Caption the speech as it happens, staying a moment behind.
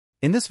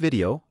In this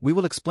video, we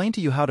will explain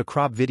to you how to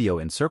crop video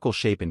in circle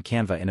shape in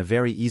Canva in a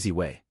very easy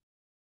way.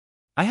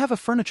 I have a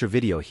furniture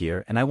video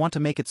here and I want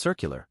to make it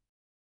circular.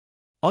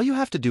 All you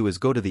have to do is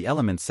go to the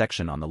Elements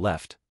section on the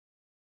left.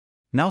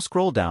 Now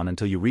scroll down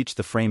until you reach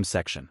the Frame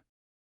section.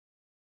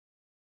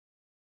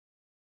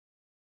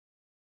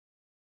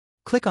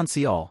 Click on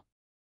See All.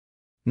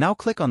 Now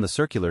click on the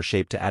circular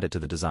shape to add it to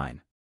the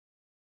design.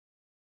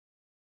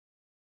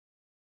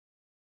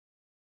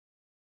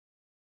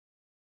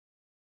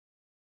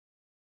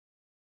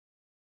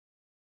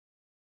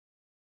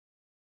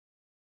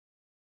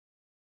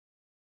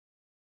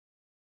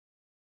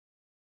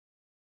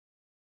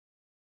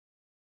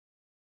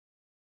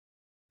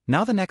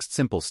 Now the next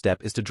simple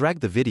step is to drag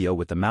the video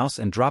with the mouse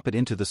and drop it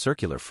into the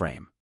circular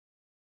frame.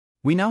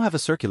 We now have a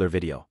circular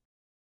video.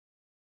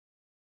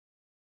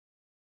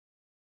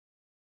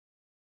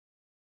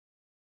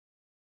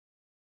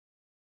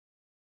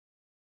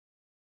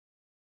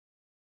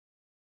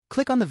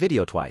 Click on the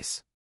video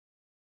twice.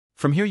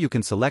 From here you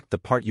can select the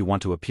part you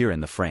want to appear in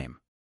the frame.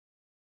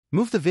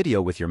 Move the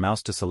video with your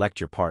mouse to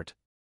select your part.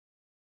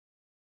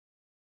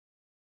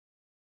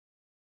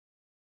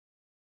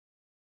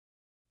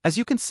 As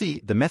you can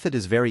see, the method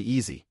is very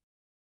easy.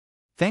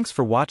 Thanks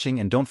for watching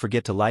and don't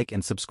forget to like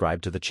and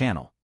subscribe to the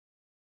channel.